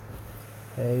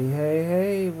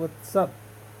Hey, what's up,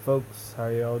 folks? How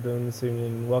y'all doing this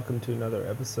evening? Welcome to another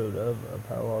episode of A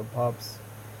Pow-wow Pops.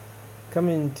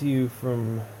 Coming to you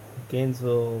from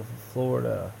Gainesville,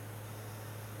 Florida.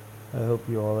 I hope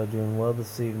you all are doing well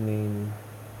this evening.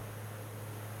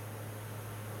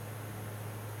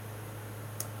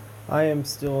 I am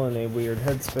still in a weird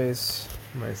headspace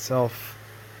myself.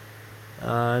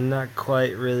 Not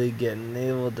quite really getting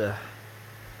able to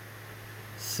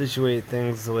situate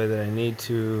things the way that I need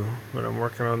to, but I'm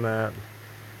working on that.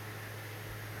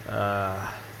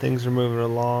 Things are moving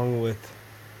along with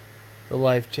the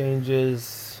life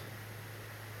changes.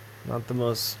 Not the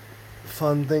most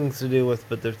fun things to deal with,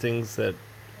 but they're things that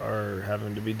are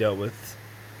having to be dealt with,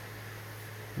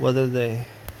 whether they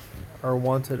are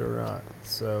wanted or not.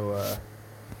 So,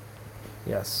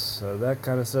 yes, so that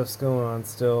kind of stuff's going on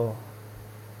still.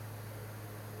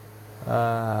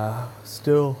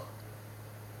 Still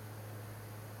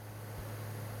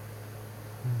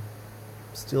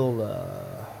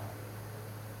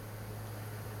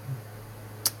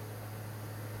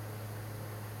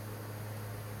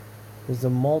there's a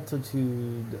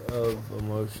multitude of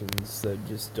emotions that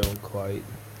just don't quite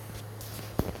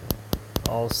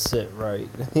all sit right,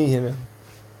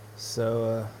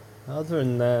 So, other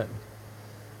than that,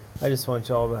 I just want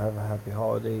y'all to have a happy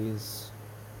holidays.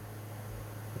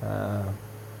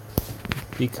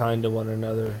 Be kind to one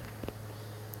another.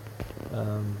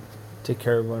 Take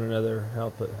care of one another.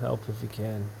 Help if you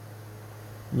can.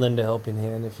 Lend a helping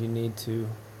hand if you need to.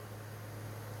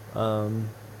 To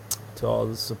all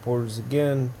the supporters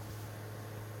again,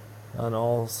 on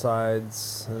all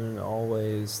sides and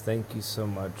always, thank you so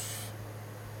much.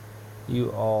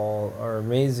 You all are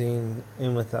amazing,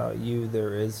 and without you,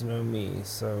 there is no me.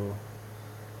 So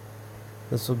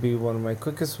this will be one of my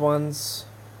quickest ones.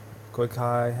 Quick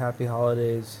hi, happy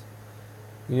holidays.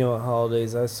 You know what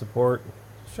holidays I support.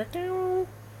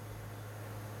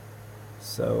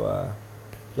 So,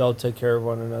 y'all take care of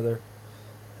one another.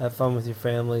 Have fun with your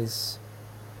families.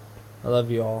 I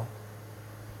love you all.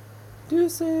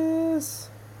 Deuces.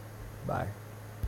 Bye.